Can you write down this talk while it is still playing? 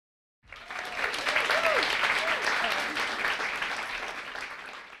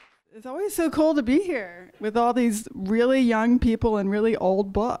It's always so cool to be here with all these really young people and really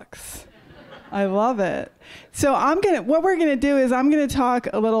old books. I love it. So what we're gonna do is I'm gonna talk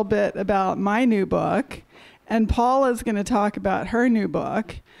a little bit about my new book, and Paula's gonna talk about her new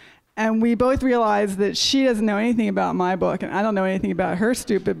book. And we both realize that she doesn't know anything about my book, and I don't know anything about her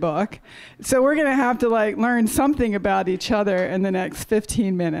stupid book. So we're gonna have to learn something about each other in the next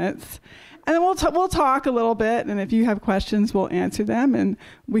 15 minutes. And then we'll talk a little bit, and if you have questions, we'll answer them, and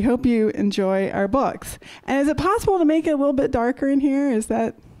we hope you enjoy our books. And is it possible to make it a little bit darker in here? Does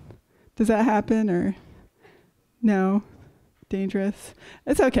that happen, or no? Dangerous?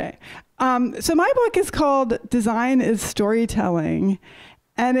 It's okay. So my book is called Design is Storytelling,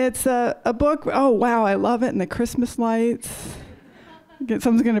 and it's a book, oh wow, I love it, and the Christmas lights.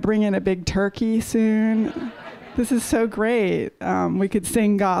 Someone's gonna bring in a big turkey soon. This is so great. We could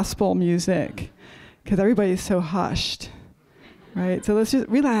sing gospel music because everybody's so hushed, right? So let's just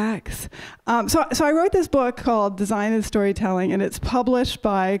relax. So I wrote this book called Design is Storytelling, and it's published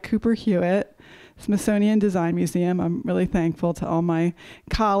by Cooper Hewitt, Smithsonian Design Museum. I'm really thankful to all my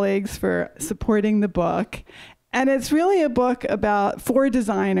colleagues for supporting the book. And it's really a book for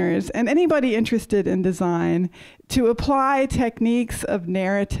designers and anybody interested in design to apply techniques of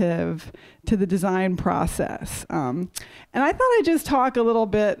narrative to the design process. And I thought I'd just talk a little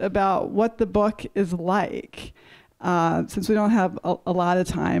bit about what the book is like, since we don't have a lot of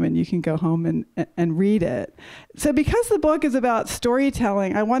time and you can go home and read it. So because the book is about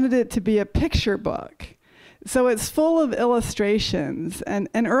storytelling, I wanted it to be a picture book. So it's full of illustrations. And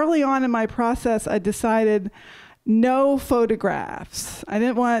early on in my process, I decided no photographs. I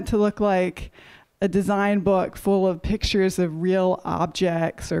didn't want it to look like a design book full of pictures of real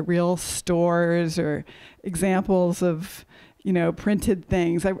objects or real stores or examples of, printed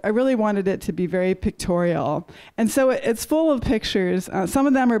things. I really wanted it to be very pictorial. And so it's full of pictures. Some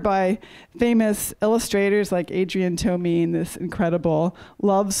of them are by famous illustrators like Adrian Tomine, this incredible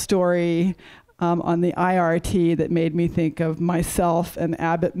love story on the IRT that made me think of myself and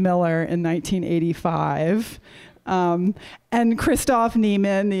Abbott Miller in 1985. And Christoph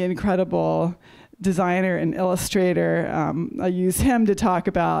Niemann, the incredible designer and illustrator. I use him to talk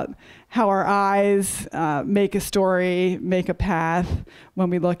about how our eyes make a story, make a path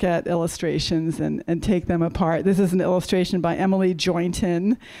when we look at illustrations and take them apart. This is an illustration by Emily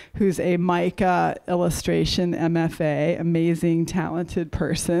Joynton, who's a MICA illustration MFA, amazing, talented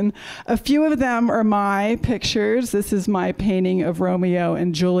person. A few of them are my pictures. This is my painting of Romeo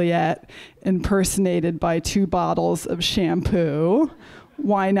and Juliet impersonated by 2 bottles of shampoo.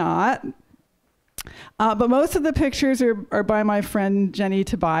 Why not? But most of the pictures are by my friend Jenny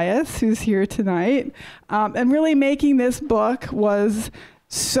Tobias, who's here tonight. And really making this book was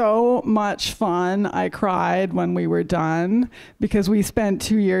so much fun. I cried when we were done because we spent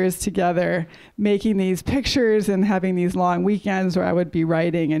 2 years together making these pictures and having these long weekends where I would be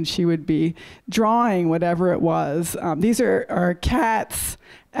writing and she would be drawing whatever it was. These are cats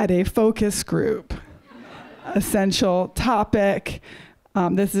at a focus group. Essential topic.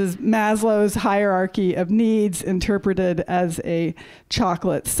 This is Maslow's hierarchy of needs interpreted as a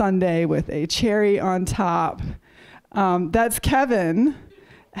chocolate sundae with a cherry on top. That's Kevin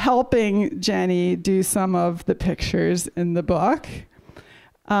helping Jenny do some of the pictures in the book.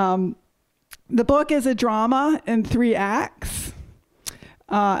 The book is a drama in 3 acts.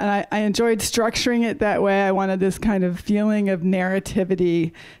 And I enjoyed structuring it that way. I wanted this kind of feeling of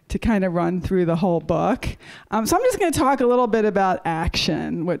narrativity to kind of run through the whole book. So I'm just going to talk a little bit about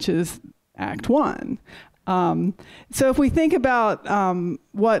action, which is Act 1. So if we think about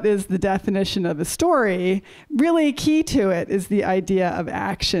what is the definition of a story, really key to it is the idea of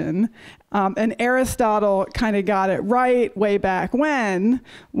action. And Aristotle kind of got it right way back when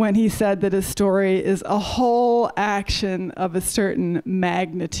he said that a story is a whole action of a certain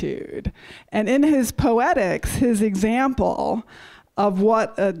magnitude. And in his Poetics, his example of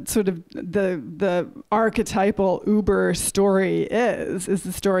what a sort of the archetypal uber story is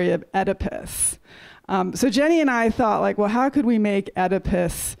the story of Oedipus. So Jenny and I thought, well, how could we make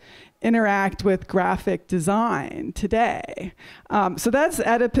Oedipus interact with graphic design today? So that's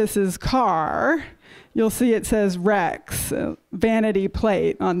Oedipus's car. You'll see it says Rex, vanity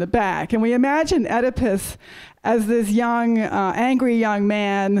plate on the back. And we imagine Oedipus as this young, angry young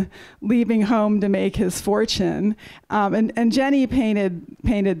man leaving home to make his fortune. And Jenny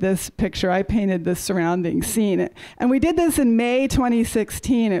painted this picture. I painted the surrounding scene. And we did this in May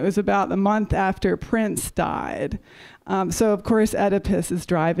 2016. It was about the month after Prince died. So of course, Oedipus is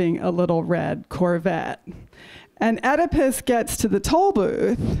driving a little red Corvette. And Oedipus gets to the toll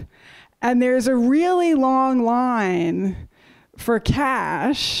booth, and there's a really long line for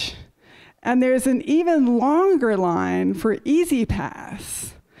cash And there's an even longer line for Easy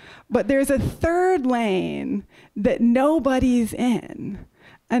Pass. But there's a third lane that nobody's in,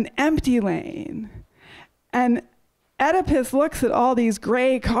 an empty lane. And Oedipus looks at all these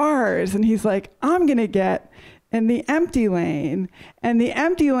gray cars and he's like, I'm gonna get in the empty lane. And the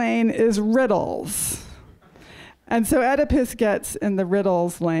empty lane is riddles. And so Oedipus gets in the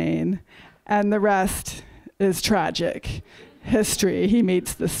riddles lane, and the rest is tragic history. He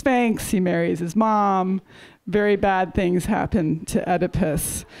meets the Sphinx, he marries his mom. Very bad things happen to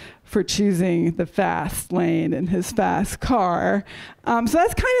Oedipus for choosing the fast lane in his fast car. So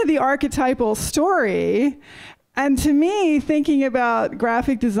that's kind of the archetypal story. And to me, thinking about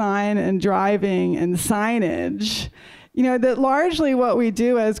graphic design and driving and signage, you know, that largely what we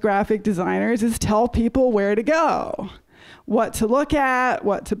do as graphic designers is tell people where to go, what to look at,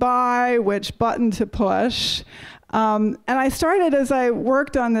 what to buy, which button to push. And I started as I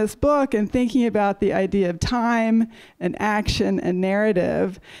worked on this book and thinking about the idea of time and action and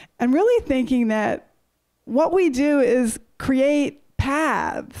narrative, and really thinking that what we do is create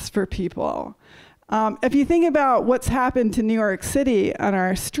paths for people. If you think about what's happened to New York City on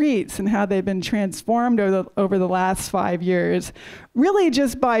our streets and how they've been transformed over the last 5 years, really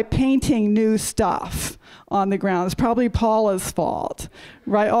just by painting new stuff on the ground. It's probably Paula's fault,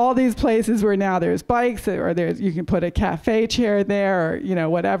 right? All these places where now there's bikes, or you can put a cafe chair there, or you know,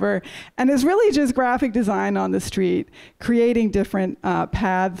 whatever. And it's really just graphic design on the street, creating different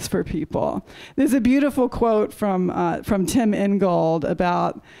paths for people. There's a beautiful quote from Tim Ingold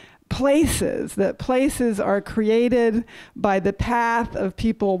about places, that places are created by the path of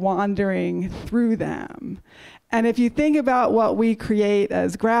people wandering through them. And if you think about what we create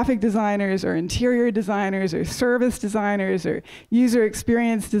as graphic designers or interior designers or service designers or user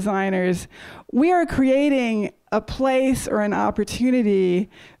experience designers, we are creating a place or an opportunity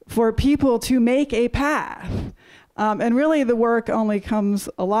for people to make a path. And really the work only comes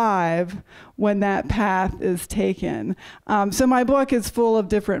alive when that path is taken. So my book is full of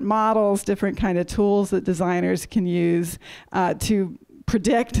different models, different kind of tools that designers can use to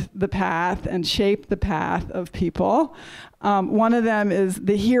predict the path and shape the path of people. One of them is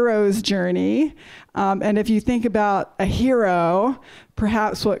the hero's journey. And if you think about a hero,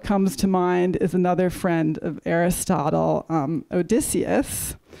 perhaps what comes to mind is another friend of Aristotle,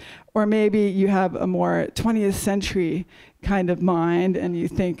 Odysseus. Or maybe you have a more 20th century kind of mind and you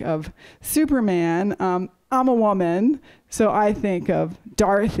think of Superman. I'm a woman, so I think of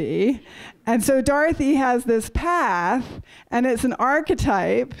Dorothy. And so Dorothy has this path, and it's an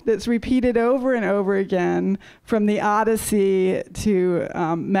archetype that's repeated over and over again from the Odyssey to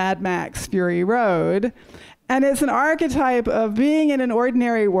Mad Max Fury Road. And it's an archetype of being in an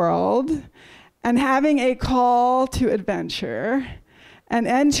ordinary world and having a call to adventure and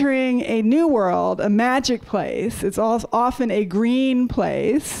entering a new world, a magic place. It's often a green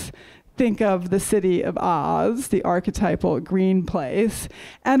place. Think of the city of Oz, the archetypal green place.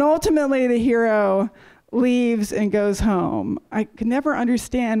 And ultimately, the hero leaves and goes home. I could never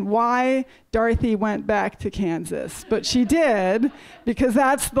understand why Dorothy went back to Kansas, but she did, because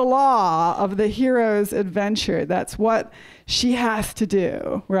that's the law of the hero's adventure. That's what she has to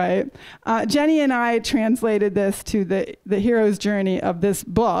do, right? Jenny and I translated this to the hero's journey of this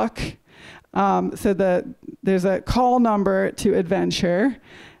book. So there's a call number to adventure,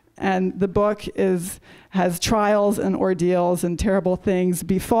 and the book has trials and ordeals and terrible things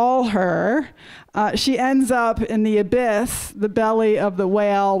befall her. She ends up in the abyss, the belly of the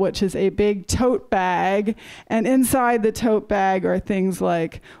whale, which is a big tote bag. And inside the tote bag are things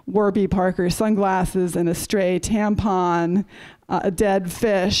like Warby Parker sunglasses and a stray tampon, a dead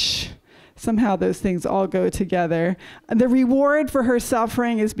fish. Somehow those things all go together. The reward for her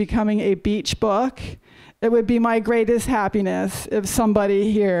suffering is becoming a beach book. It would be my greatest happiness if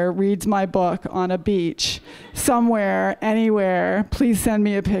somebody here reads my book on a beach, somewhere, anywhere. Please send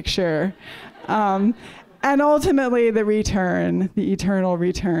me a picture. And ultimately, the return, the eternal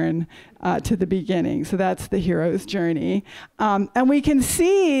return to the beginning. So that's the hero's journey. And we can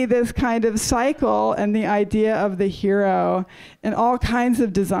see this kind of cycle and the idea of the hero in all kinds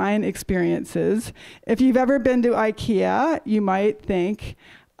of design experiences. If you've ever been to IKEA, you might think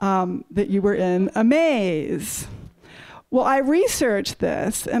that you were in a maze. Well, I researched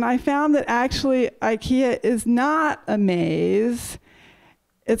this, and I found that actually IKEA is not a maze.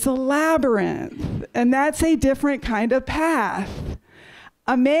 It's a labyrinth, and that's a different kind of path.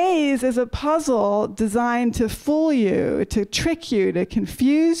 A maze is a puzzle designed to fool you, to trick you, to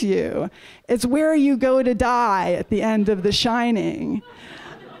confuse you. It's where you go to die at the end of The Shining.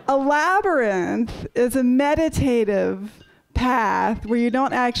 A labyrinth is a meditative path where you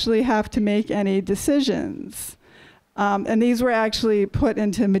don't actually have to make any decisions. And these were actually put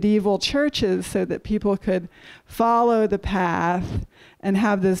into medieval churches so that people could follow the path and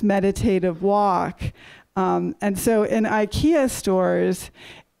have this meditative walk. And so in IKEA stores,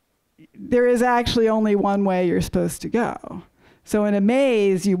 there is actually only one way you're supposed to go. So in a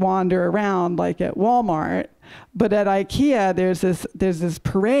maze, you wander around like at Walmart, but at IKEA, there's this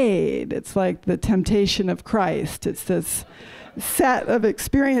parade. It's like the Temptation of Christ. It's this set of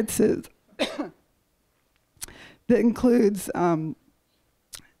experiences that includes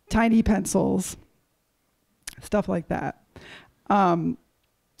tiny pencils, stuff like that, and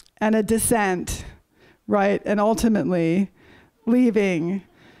a descent, right? And ultimately leaving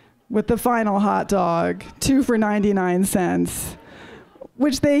with the final hot dog, 2 for 99 cents,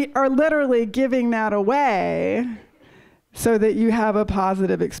 which they are literally giving that away so that you have a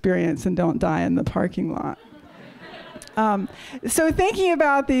positive experience and don't die in the parking lot. So thinking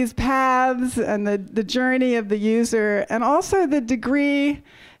about these paths and the journey of the user, and also the degree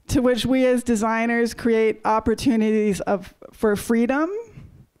to which we as designers create opportunities for freedom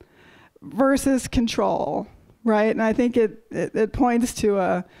versus control, right? And I think it points to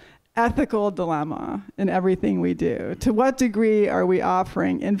a ethical dilemma in everything we do. To what degree are we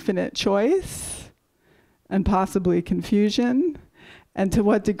offering infinite choice and possibly confusion? And to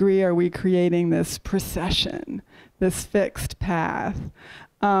what degree are we creating this procession, this fixed path?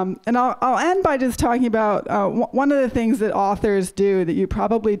 And I'll end by just talking about one of the things that authors do that you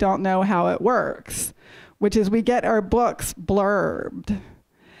probably don't know how it works, which is we get our books blurbed.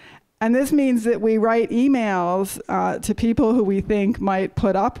 And this means that we write emails to people who we think might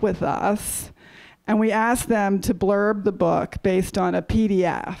put up with us, and we ask them to blurb the book based on a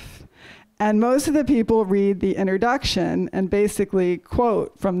PDF. And most of the people read the introduction and basically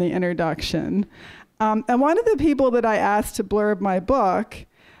quote from the introduction. And one of the people that I asked to blurb my book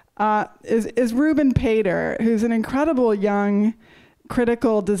is Ruben Pater, who's an incredible young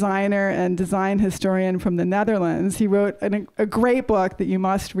critical designer and design historian from the Netherlands. He wrote a great book that you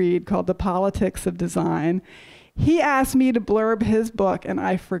must read called The Politics of Design. He asked me to blurb his book, and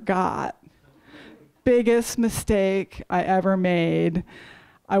I forgot. Biggest mistake I ever made.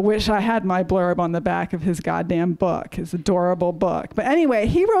 I wish I had my blurb on the back of his goddamn book, his adorable book. But anyway,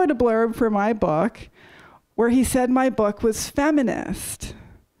 he wrote a blurb for my book where he said my book was feminist.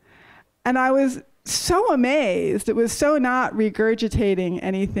 And I was so amazed. It was so not regurgitating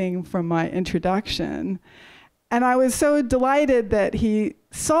anything from my introduction. And I was so delighted that he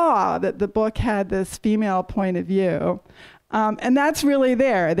saw that the book had this female point of view. And that's really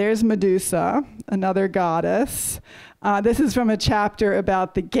there. There's Medusa, another goddess. This is from a chapter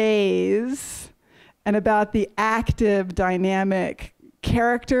about the gaze and about the active, dynamic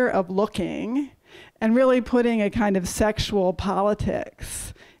character of looking, and really putting a kind of sexual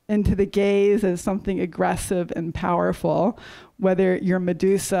politics into the gaze as something aggressive and powerful, whether you're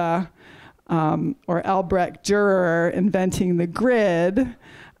Medusa or Albrecht Dürer inventing the grid,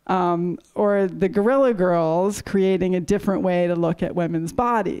 or the Guerrilla Girls creating a different way to look at women's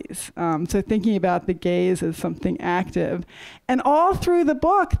bodies. So thinking about the gaze as something active. And all through the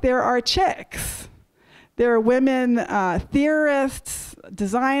book, there are chicks. There are women theorists,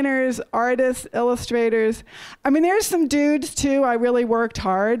 designers, artists, illustrators. I mean, there's some dudes too. I really worked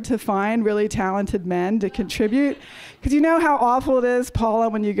hard to find really talented men to contribute. Because you know how awful it is, Paula,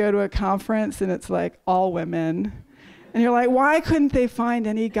 when you go to a conference and it's like all women. And you're like, why couldn't they find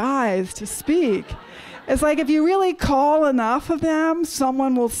any guys to speak? It's like if you really call enough of them,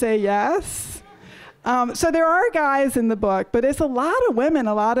 someone will say yes. So there are guys in the book, but it's a lot of women,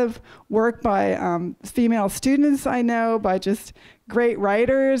 a lot of work by female students I know, by just great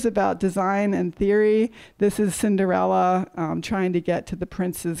writers about design and theory. This is Cinderella trying to get to the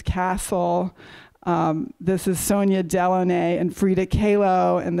prince's castle. This is Sonia Delaunay and Frida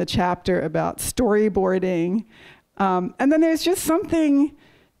Kahlo in the chapter about storyboarding. And then there's just something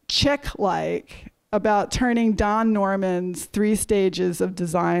chick-like about turning Don Norman's 3 stages of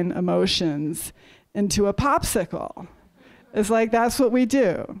design emotions into a popsicle. It's like, that's what we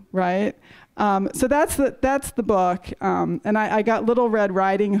do, right? So that's the book. And I got Little Red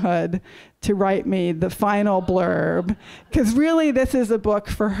Riding Hood to write me the final blurb, because really this is a book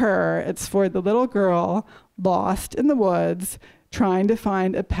for her. It's for the little girl lost in the woods, trying to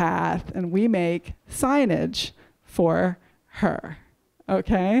find a path, and we make signage for her,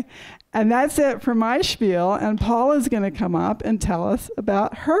 okay? And that's it for my spiel, and Paula's gonna come up and tell us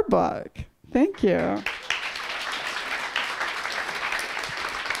about her book. Thank you.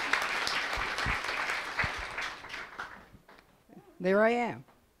 There I am.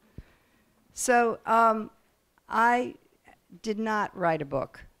 So I did not write a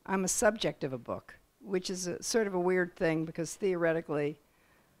book. I'm a subject of a book, which is sort of a weird thing because theoretically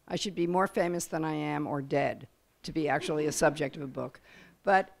I should be more famous than I am or dead to be actually a subject of a book.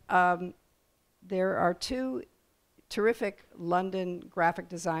 But there are two terrific London graphic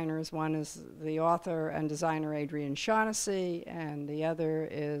designers. One is the author and designer Adrian Shaughnessy, and the other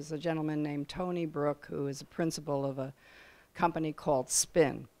is a gentleman named Tony Brooke, who is a principal of a company called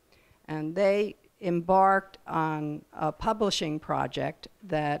Spin. And they embarked on a publishing project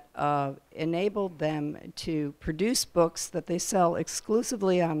that enabled them to produce books that they sell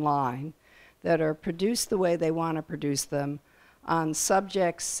exclusively online, that are produced the way they want to produce them, on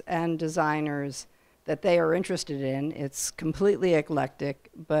subjects and designers that they are interested in. It's completely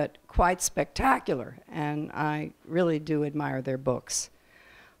eclectic, but quite spectacular, and I really do admire their books.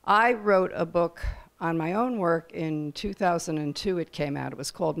 I wrote a book on my own work in 2002. It came out. It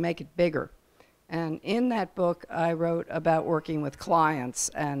was called Make It Bigger. And in that book, I wrote about working with clients,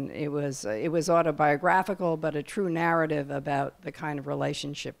 and it was autobiographical, but a true narrative about the kind of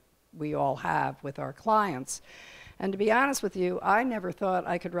relationship we all have with our clients. And to be honest with you, I never thought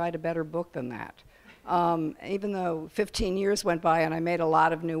I could write a better book than that. Even though 15 years went by and I made a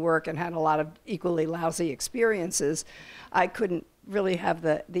lot of new work and had a lot of equally lousy experiences, I couldn't really have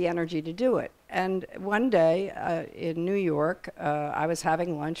the energy to do it. And one day in New York, I was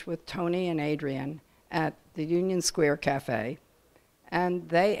having lunch with Tony and Adrian at the Union Square Cafe, and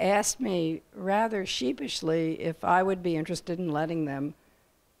they asked me rather sheepishly if I would be interested in letting them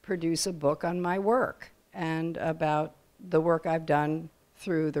produce a book on my work and about the work I've done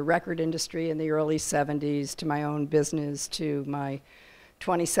through the record industry in the early 70s to my own business to my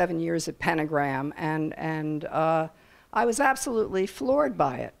 27 years at Pentagram, and I was absolutely floored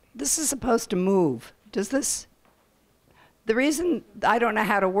by it. This is supposed to move. The reason I don't know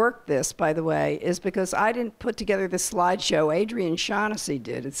how to work this, by the way, is because I didn't put together the slideshow. Adrian Shaughnessy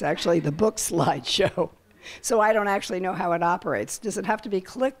did. It's actually the book slideshow. So I don't actually know how it operates. Does it have to be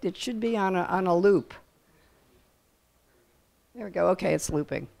clicked? It should be on a loop. There we go. Okay, it's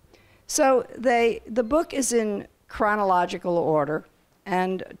looping. So the book is in chronological order,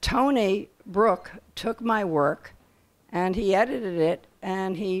 and Tony Brooke took my work and he edited it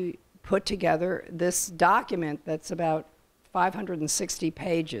and he put together this document that's about 560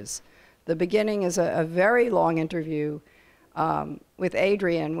 pages. The beginning is a very long interview with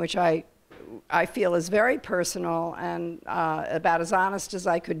Adrian, which I feel is very personal and about as honest as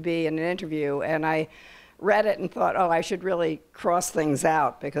I could be in an interview. And I read it and thought, oh, I should really cross things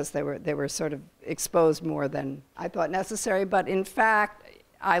out because they were sort of exposed more than I thought necessary. But in fact,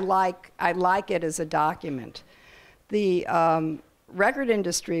 I like it as a document. The record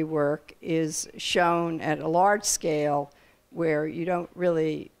industry work is shown at a large scale where you don't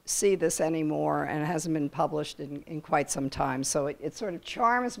really see this anymore, and it hasn't been published in quite some time. So it sort of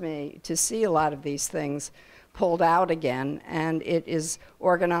charms me to see a lot of these things pulled out again, and it is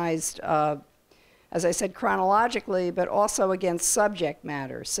organized, as I said, chronologically, but also against subject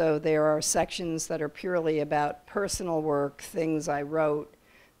matter. So there are sections that are purely about personal work, things I wrote,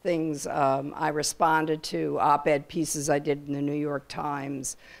 things I responded to, op-ed pieces I did in the New York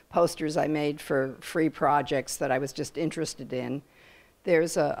Times, posters I made for free projects that I was just interested in.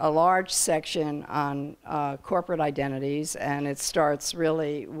 There's a large section on corporate identities, and it starts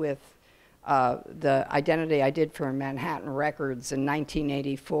really with the identity I did for Manhattan Records in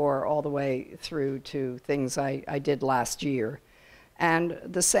 1984 all the way through to things I did last year. And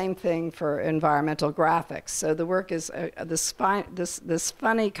the same thing for environmental graphics. So the work is this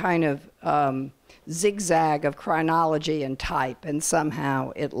funny kind of zigzag of chronology and type, and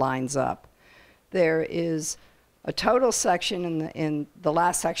somehow it lines up. There is a total section in the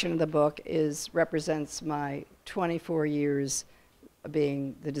last section of the book represents my 24 years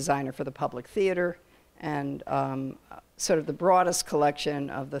being the designer for the Public Theater, and sort of the broadest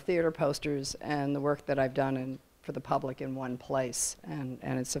collection of the theater posters and the work that I've done for the public in one place, and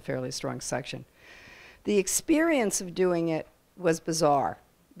it's a fairly strong section. The experience of doing it was bizarre,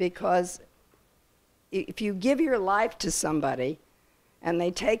 because if you give your life to somebody and they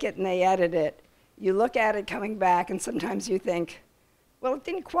take it and they edit it, you look at it coming back and sometimes you think, well, it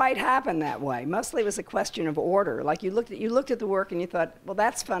didn't quite happen that way. Mostly it was a question of order. Like you looked at the work and you thought, well,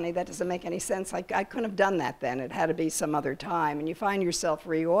 that's funny, that doesn't make any sense. I couldn't have done that then. It had to be some other time. And you find yourself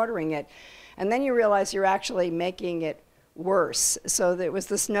reordering it. And then you realize you're actually making it worse. So there was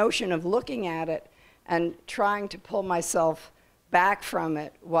this notion of looking at it and trying to pull myself back from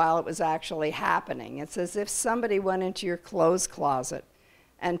it while it was actually happening. It's as if somebody went into your clothes closet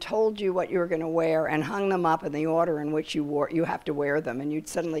and told you what you were going to wear and hung them up in the order in which you have to wear them, and you'd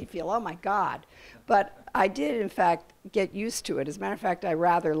suddenly feel, oh my God. But I did, in fact, get used to it. As a matter of fact, I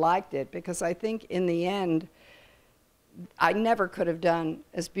rather liked it, because I think in the end, I never could have done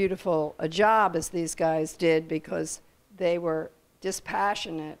as beautiful a job as these guys did, because they were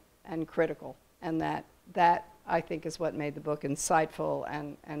dispassionate and critical. And that I think, is what made the book insightful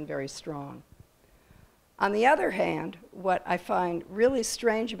and very strong. On the other hand, what I find really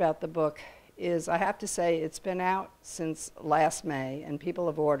strange about the book is, I have to say, it's been out since last May, and people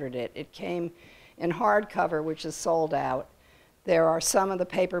have ordered it. It came in hardcover, which is sold out. There are some of the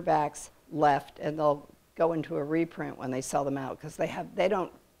paperbacks left, and they'll go into a reprint when they sell them out, because they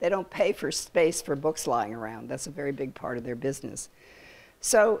don't pay for space for books lying around. That's a very big part of their business.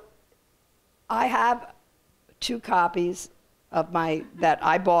 So I have 2 copies of that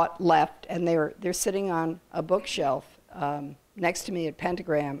I bought left, and they're sitting on a bookshelf next to me at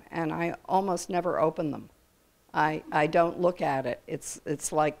Pentagram, and I almost never open them. I don't look at it.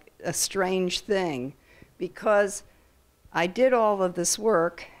 It's like a strange thing, because I did all of this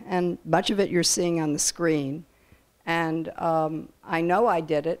work, and much of it you're seeing on the screen, and I know I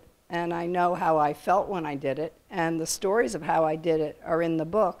did it, and I know how I felt when I did it, and the stories of how I did it are in the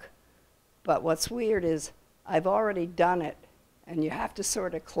book. But what's weird is I've already done it, and you have to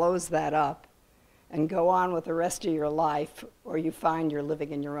sort of close that up and go on with the rest of your life, or you find you're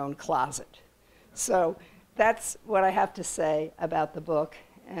living in your own closet. So that's what I have to say about the book,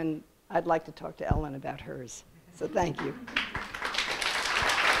 and I'd like to talk to Ellen about hers. So thank you.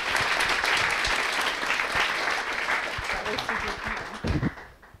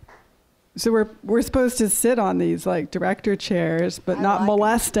 So we're supposed to sit on these like director chairs, but not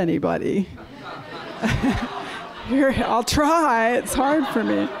molest anybody. Here, I'll try. It's hard for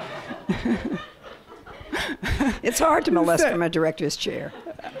me. It's hard to molest from a director's chair.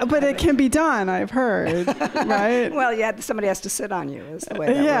 But it can be done, I've heard, right? Well, somebody has to sit on you, is the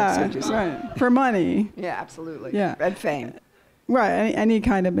way that works. Right. For money. Yeah, absolutely. Yeah. And fame. Right, any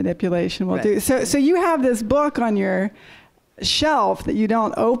kind of manipulation will do. So you have this book on your shelf that you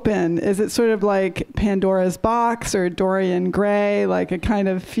don't open. Is it sort of like Pandora's box or Dorian Gray, like a kind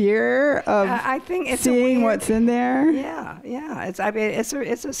of fear of I think it's seeing what's in there? Yeah. It's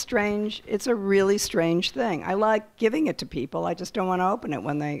a really strange thing. I like giving it to people. I just don't want to open it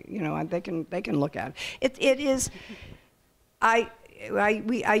when they can look at it. It is. I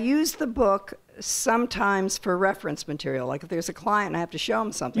use the book sometimes for reference material. Like if there's a client and I have to show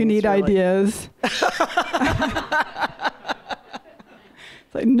them something. You need ideas.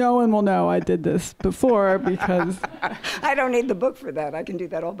 It's like, no one will know I did this before because... I don't need the book for that. I can do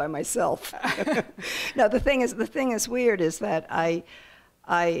that all by myself. No, the thing is weird is that I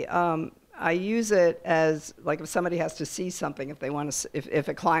use it as, like if somebody has to see something, if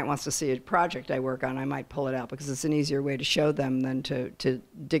a client wants to see a project I work on, I might pull it out because it's an easier way to show them than to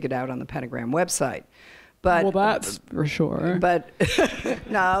dig it out on the Pentagram website. But, well, that's for sure. But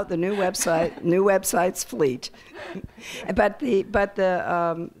no, the new website's fleet. But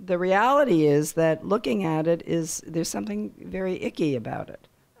the reality is that looking at it there's something very icky about it.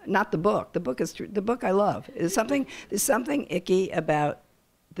 Not the book. The book is true. The book I love. There's something icky about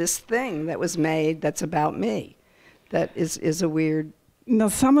this thing that was made that's about me. That is a weird. Now,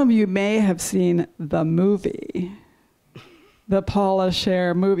 some of you may have seen the movie. The Paula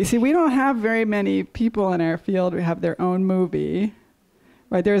Scher movie. See, we don't have very many people in our field who have their own movie.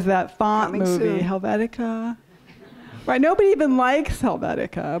 Right, there's that font movie, Helvetica. Right, nobody even likes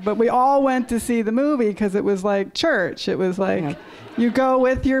Helvetica, but we all went to see the movie because it was like church. It was like you go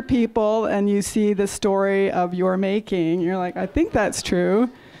with your people and you see the story of your making. You're like, I think that's true.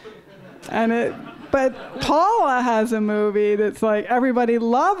 But Paula has a movie that's like everybody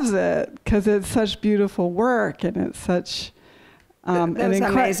loves it because it's such beautiful work and it's such... That's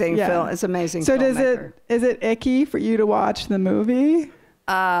amazing film. It's amazing. So is it icky for you to watch the movie?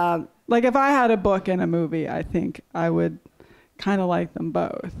 Like if I had a book and a movie, I think I would kind of like them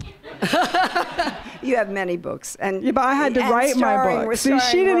both. You have many books, but I had to write my book. See,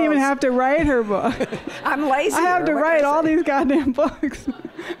 she didn't even have to write her book. I'm lazy. I have to write all these goddamn books.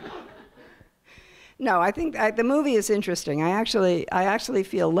 No, I think the movie is interesting. I actually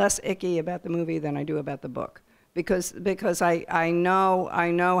feel less icky about the movie than I do about the book. Because I know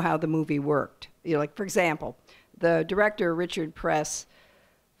how the movie worked. Like for example, the director Richard Press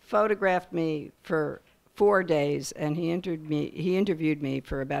photographed me for 4 days, and he interviewed me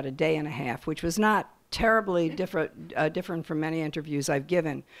for about a day and a half, which was not terribly different from many interviews I've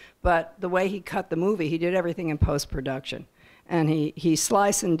given. But the way he cut the movie, he did everything in post-production, and he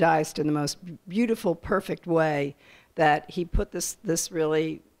sliced and diced in the most beautiful, perfect way that he put this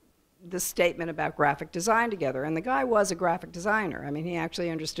statement about graphic design together. And the guy was a graphic designer. I mean, he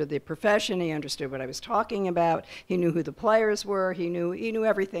actually understood the profession. He understood what I was talking about. He knew who the players were. He knew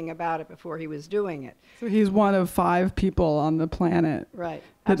everything about it before he was doing it. So he's one of 5 people on the planet, right,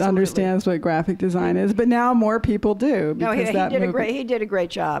 that understands what graphic design is. But now more people do. No, he did a great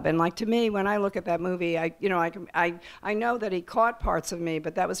job. And like, to me, when I look at that movie, I know that he caught parts of me,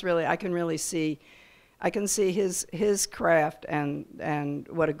 but that was really, I can see his craft and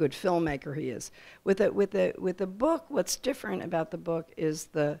what a good filmmaker he is. With the book, what's different about the book is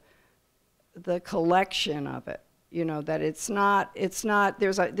the collection of it. You know, that it's not.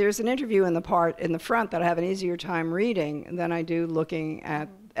 There's an interview in the front that I have an easier time reading than I do looking at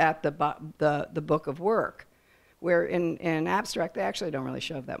the book of work, where in abstract they actually don't really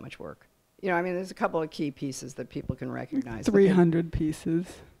show that much work. You know, I mean, there's a couple of key pieces that people can recognize. 300 pieces.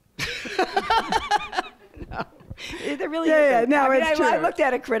 No. There really isn't. No, it's true. I looked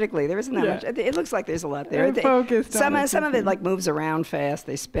at it critically. There isn't that much. It looks like there's a lot there. Some of it like moves around fast.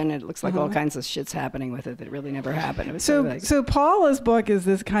 They spin it. It looks like all kinds of shit's happening with it that really never happened. So Paula's book is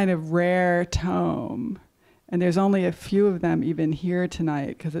this kind of rare tome, and there's only a few of them even here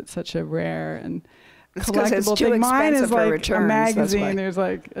tonight because it's such a rare and collectible thing. Mine is like returns, a magazine. There's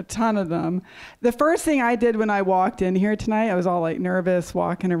like a ton of them. The first thing I did when I walked in here tonight, I was all like nervous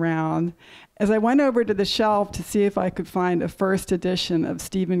walking around, as I went over to the shelf to see if I could find a first edition of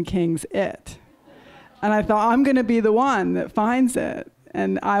Stephen King's It. And I thought, I'm going to be the one that finds it,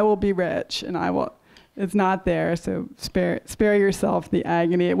 and I will be rich, and I will. It's not there, so spare yourself the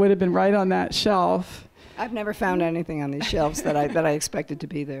agony. It would have been right on that shelf. I've never found anything on these shelves that I expected to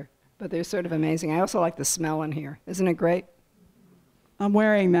be there. But they're sort of amazing. I also like the smell in here. Isn't it great? I'm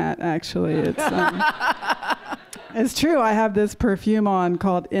wearing that, actually. It's true. I have this perfume on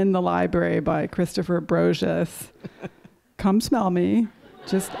called In the Library by Christopher Brogius. Come smell me.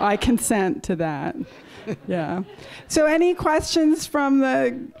 I consent to that. Yeah. So any questions from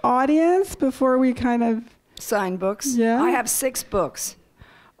the audience before we kind of... Sign books? Yeah. I have 6 books.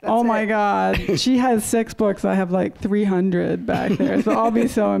 Oh my God. She has 6 books. I have like 300 back there. So I'll be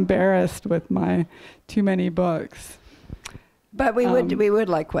so embarrassed with my too many books. But we would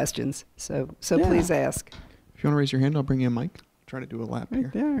like questions. So yeah. Please ask. If you want to raise your hand, I'll bring you a mic. Try to do a lap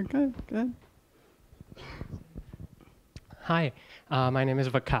here. Yeah, good. Hi, my name is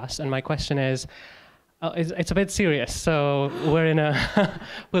Vikas, and my question is, it's a bit serious. So we're in a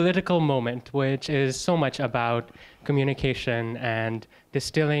political moment, which is so much about communication and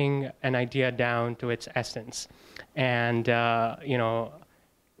distilling an idea down to its essence. And,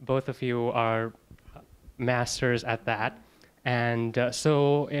 both of you are masters at that. And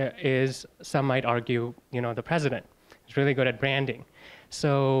so is, some might argue, the president is really good at branding.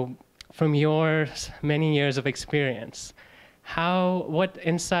 So from your many years of experience, what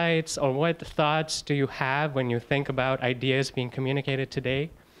insights or what thoughts do you have when you think about ideas being communicated today?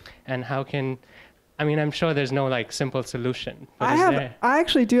 And I'm sure there's no simple solution. I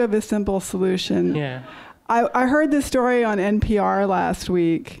actually do have a simple solution. Yeah. I heard this story on NPR last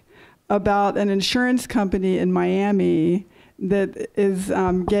week about an insurance company in Miami that is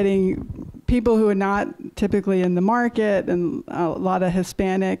getting people who are not typically in the market, and a lot of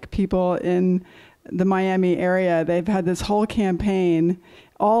Hispanic people in the Miami area. They've had this whole campaign,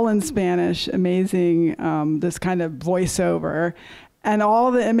 all in Spanish, amazing, this kind of voiceover, and all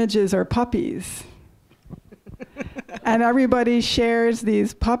the images are puppies. And everybody shares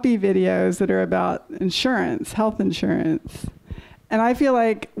these puppy videos that are about insurance, health insurance. And I feel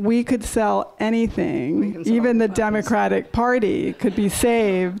like we could sell anything. Even the Democratic Party could be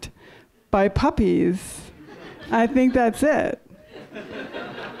saved by puppies. I think that's it.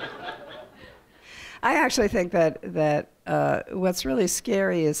 I actually think that what's really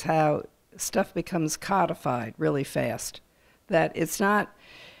scary is how stuff becomes codified really fast. That it's not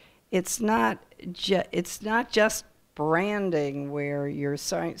just branding where you're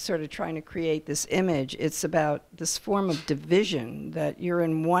sort of trying to create this image. It's about this form of division, that you're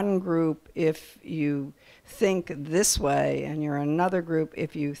in one group if you think this way, and you're in another group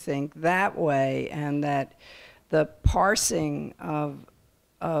if you think that way, and that the parsing of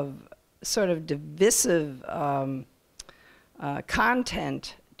sort of divisive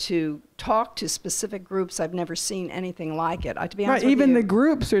content to talk to specific groups. I've never seen anything like it. To be honest with you, even the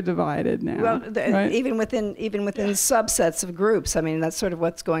groups are divided now. Well, right? even within subsets of groups. I mean, that's sort of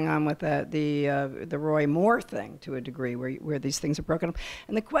what's going on with the Roy Moore thing to a degree, where these things are broken up.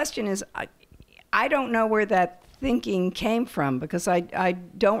 And the question is, I don't know where that thinking came from, because I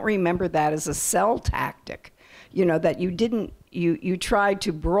don't remember that as a sell tactic. That you tried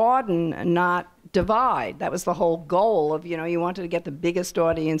to broaden, not divide. That was the whole goal of, you wanted to get the biggest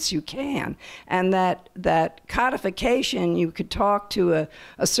audience you can. And that codification, you could talk to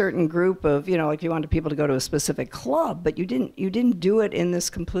a certain group of, like you wanted people to go to a specific club, but you didn't do it in this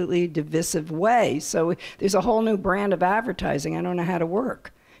completely divisive way. So there's a whole new brand of advertising I don't know how to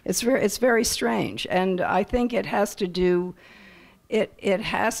work. It's very strange. And I think it has to do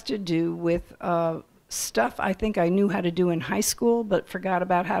with stuff I think I knew how to do in high school, but forgot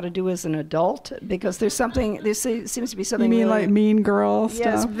about how to do as an adult, because there seems to be something. You mean really, like Mean Girl stuff?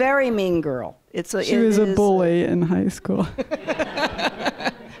 Yes, very Mean Girl. She was a bully in high school.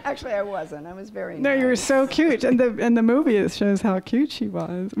 Actually, I wasn't. I was very No, nice. you were so cute. And the movie, it shows how cute she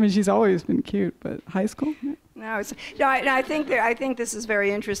was. I mean, she's always been cute, but high school? Yeah. I think this is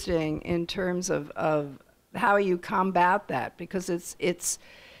very interesting in terms of how you combat that, because it's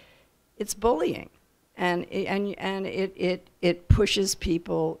bullying. And it pushes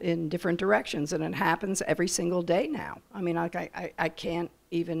people in different directions, and it happens every single day now. I mean, like I can't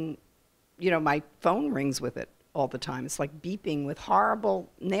even, my phone rings with it all the time. It's like beeping with horrible,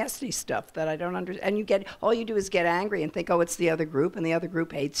 nasty stuff that I don't understand. And all you do is get angry and think, oh, it's the other group, and the other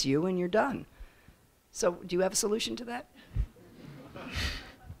group hates you, and you're done. So, do you have a solution to that?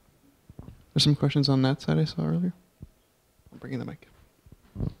 There's some questions on that side I saw earlier. I'll bring in the mic.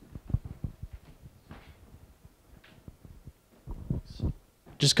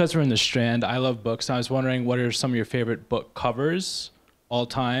 Just because we're in the Strand, I love books. I was wondering, what are some of your favorite book covers all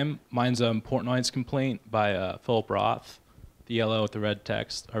time? Mine's Portnoy's Complaint by Philip Roth, the yellow with the red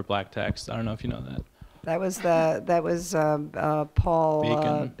text or black text. I don't know if you know that. That was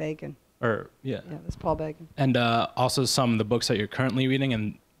Paul Bacon. Or yeah, it was Paul Bacon. And also some of the books that you're currently reading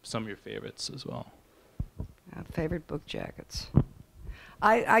and some of your favorites as well. Favorite book jackets.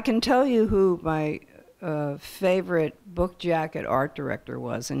 I can tell you who my favorite book jacket art director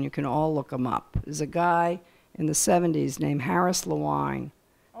was, and you can all look him up. There's a guy in the 70s named Harris Lewine,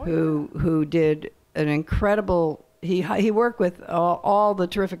 who did an incredible. He worked with all the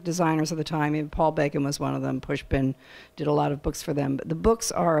terrific designers of the time. Paul Bacon was one of them. Pushpin did a lot of books for them. But the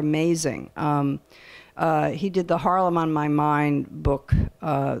books are amazing. He did the Harlem on My Mind book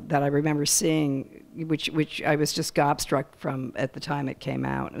that I remember seeing, which I was just gobstruck from at the time it came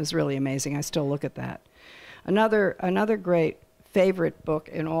out. It was really amazing. I still look at that. Another great favorite book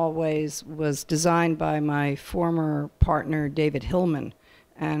in all ways was designed by my former partner, David Hillman,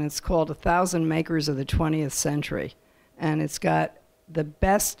 and it's called 1,000 Makers of the 20th Century. And it's got the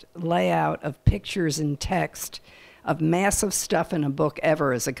best layout of pictures and text of massive stuff in a book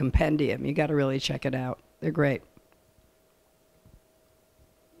ever as a compendium. You got to really check it out. They're great.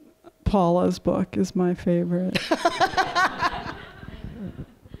 Paula's book is my favorite.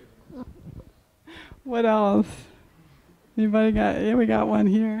 What else? Anybody got? Yeah, we got one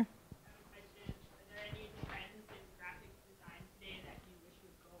here.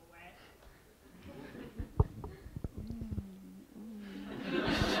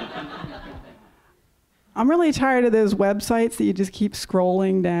 I'm really tired of those websites that you just keep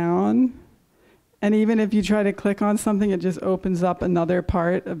scrolling down. And even if you try to click on something, it just opens up another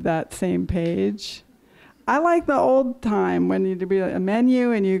part of that same page. I like the old time when you'd be a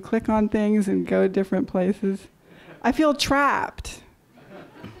menu and you click on things and go different places. I feel trapped.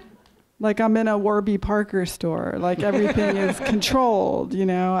 Like I'm in a Warby Parker store. Like everything is controlled,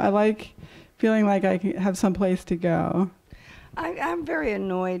 I like feeling like I have some place to go. I'm very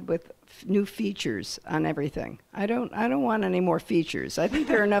annoyed with new features on everything. I don't want any more features. I think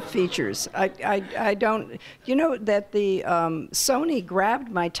there are enough features. I don't. You know that the Sony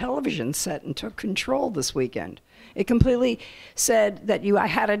grabbed my television set and took control this weekend. It completely said that I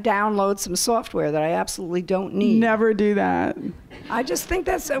had to download some software that I absolutely don't need. Never do that. I just think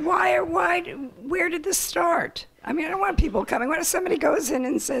that's where did this start? I mean, I don't want people coming. What if somebody goes in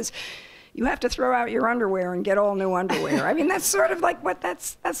and says, you have to throw out your underwear and get all new underwear? I mean, that's sort of like what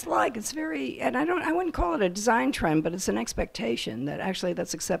that's like. It's very, and I wouldn't call it a design trend, but it's an expectation that actually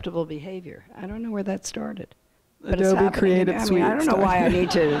that's acceptable behavior. I don't know where that started. But Adobe it's Creative Suite. I don't know why I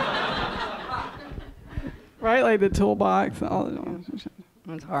need to. Right, like the toolbox.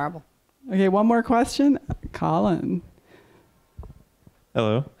 It's horrible. Okay, one more question. Colin.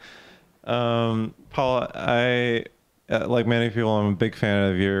 Hello. Paula, like many people, I'm a big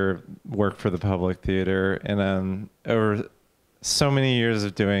fan of your work for the Public Theater, and over so many years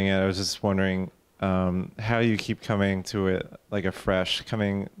of doing it, I was just wondering how you keep coming to it like afresh,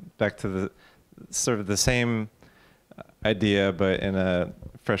 coming back to the sort of the same idea, but in a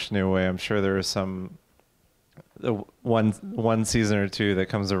fresh new way. I'm sure there is some one season or two that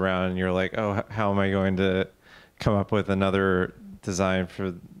comes around, and you're like, oh, how am I going to come up with another design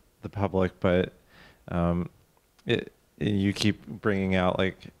for the public? But you keep bringing out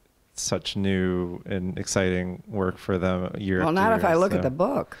like such new and exciting work for them year Well, after not year, if I look so. at the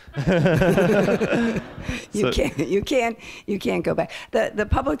book. You can't go back. The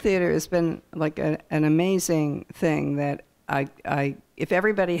public theater has been like an amazing thing that if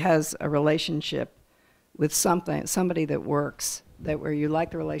everybody has a relationship with somebody that works, that where you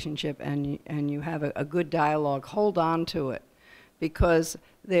like the relationship and you have a good dialogue, hold on to it, because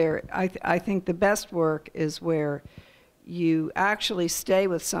I think the best work is where you actually stay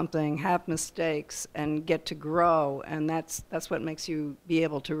with something, have mistakes, and get to grow, and that's what makes you be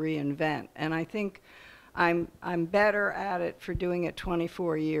able to reinvent. And I think I'm better at it for doing it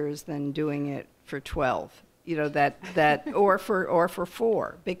 24 years than doing it for 12. You know, or for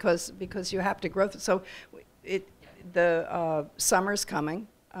 4, because you have to grow. So the summer's coming.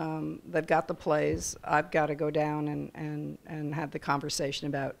 They've got the plays. I've got to go down and have the conversation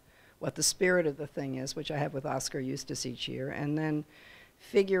about what the spirit of the thing is, which I have with Oscar Eustace each year, and then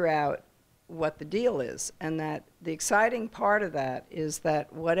figure out what the deal is. And that the exciting part of that is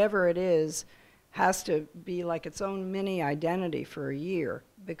that whatever it is has to be like its own mini identity for a year,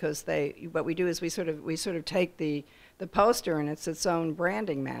 because what we do is we sort of take the poster, and it's its own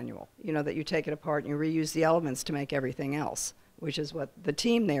branding manual, you know, that you take it apart and you reuse the elements to make everything else, which is what the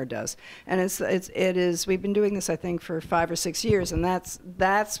team there does. And we've been doing this, I think, for 5 or 6 years, and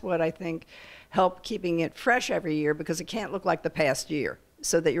that's what I think helped keeping it fresh every year, because it can't look like the past year,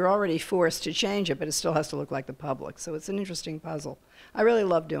 so that you're already forced to change it, but it still has to look like the public. So it's an interesting puzzle. I really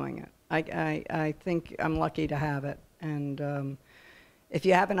love doing it. I think I'm lucky to have it. And if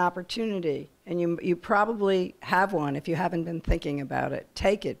you have an opportunity, and you probably have one if you haven't been thinking about it,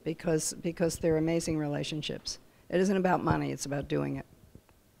 take it, because they're amazing relationships. It isn't about money, it's about doing it.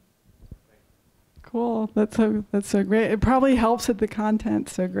 Cool. That's so great. It probably helps that the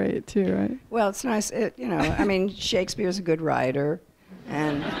content's so great too, right? Well, it's nice. I mean, Shakespeare's a good writer,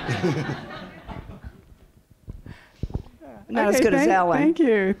 and not as good as Ellen. Thank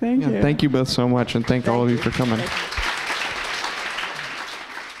you. Thank you both so much, and thank all of you for coming.